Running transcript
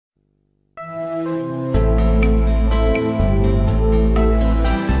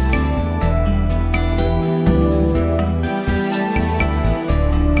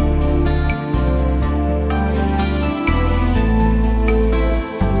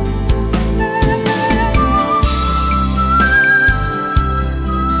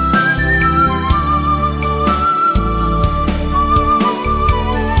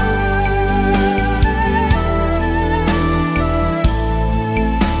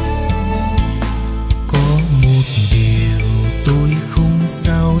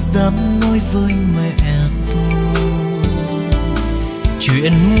nói với mẹ tôi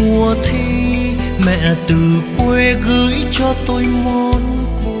chuyện mùa thi mẹ từ quê gửi cho tôi món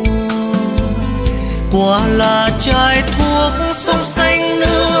quà là trái thuốc, sóng, sánh,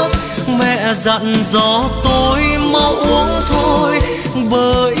 nước. Mẹ dặn dò tôi mau uống thôi,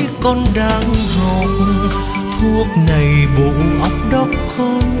 bởi con đang học. Thuốc này bộ óc đốc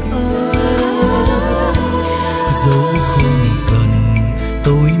con ơi, dẫu không cần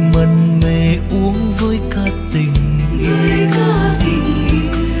tôi mân mê uống với cả tình yêu.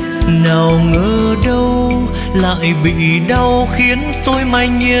 Nào ngờ đâu lại bị đau khiến tôi mãi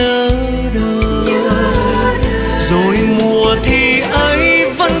nhớ đời. Rồi mùa thi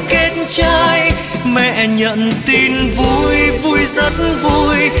ấy vẫn kết trái, mẹ nhận tin vui, vui rất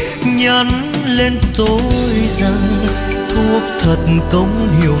vui, nhắn lên tôi rằng thuốc thật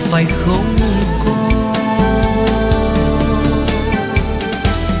công hiệu phải không con.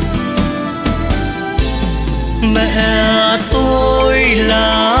 Mẹ tôi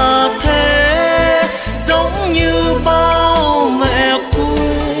là thế, giống như bao mẹ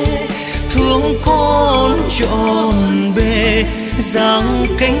quê, thương con trọn bề, giang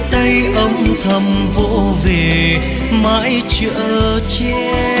cánh tay âm thầm vỗ về mãi chở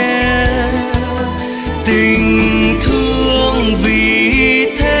che. Tình thương vì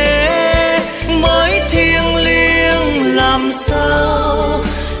thế mới thiêng liêng làm sao,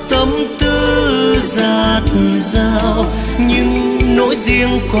 tâm tư dạt dào, nhưng nỗi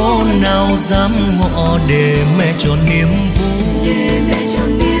riêng con nào dám ngỏ để mẹ trọn niềm vui. Để mẹ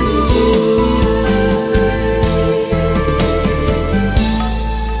trọn niềm vui.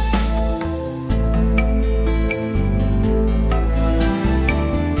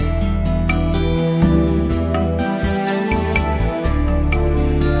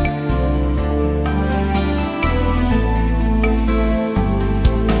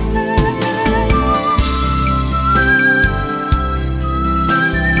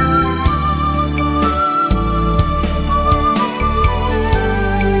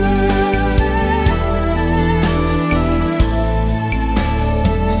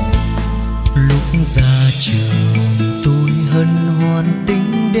 Ra trường tôi hân hoan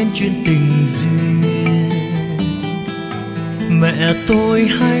tính đến chuyện tình duyên. Mẹ tôi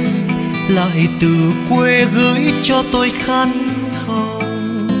hay lại từ quê gửi cho tôi khăn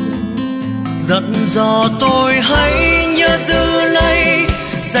hồng, dặn dò tôi hãy nhớ giữ lấy,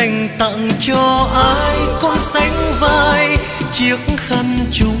 dành tặng cho ai con sánh vai chiếc khăn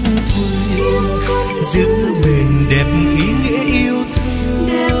chung thủy, giữ bền đẹp ý nghĩa yêu thương.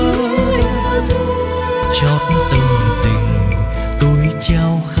 Chót tâm tình tôi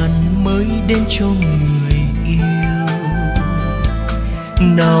trao khăn mới đến cho người yêu.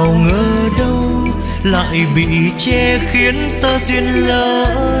 Nào ngờ đâu lại bị che khiến tơ duyên lỡ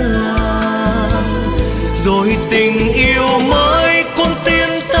làng. Rồi tình yêu mới con tiến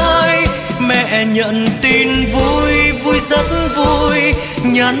tới, mẹ nhận tin vui, vui rất vui,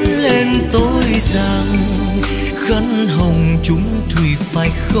 nhắn lên tôi rằng khăn hồng chúng thủy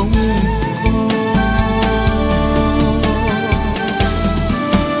phải không con.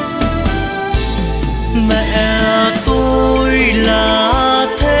 Mẹ tôi là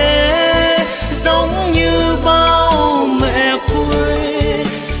thế, giống như bao mẹ quê,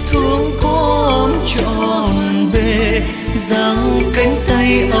 thương con trọn bề, giang cánh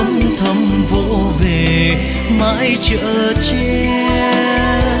tay âm thầm vỗ về mãi chở che.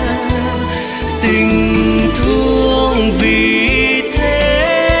 Tình thương vì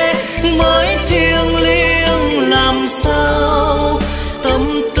thế mới thiêng liêng làm sao,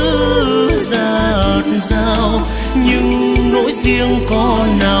 tâm tư dạt dào, nhưng nỗi riêng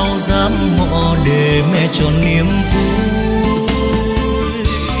con nào dám ngỏ để mẹ trọn niềm vui.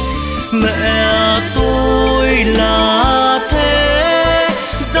 Mẹ tôi là thế,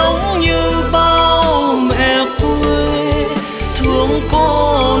 giống như bao mẹ quê, thương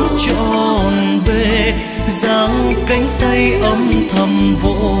con trọn bề, giang cánh tay âm thầm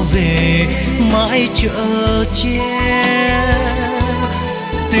vỗ về mãi chở che.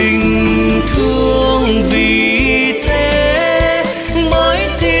 Tình thương vì thế mới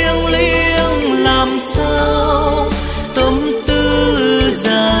thiêng liêng làm sao, tâm tư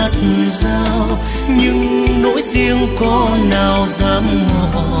dạt dào, nhưng nỗi riêng con nào dám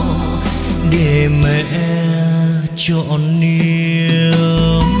ngỏ để mẹ trọn niềm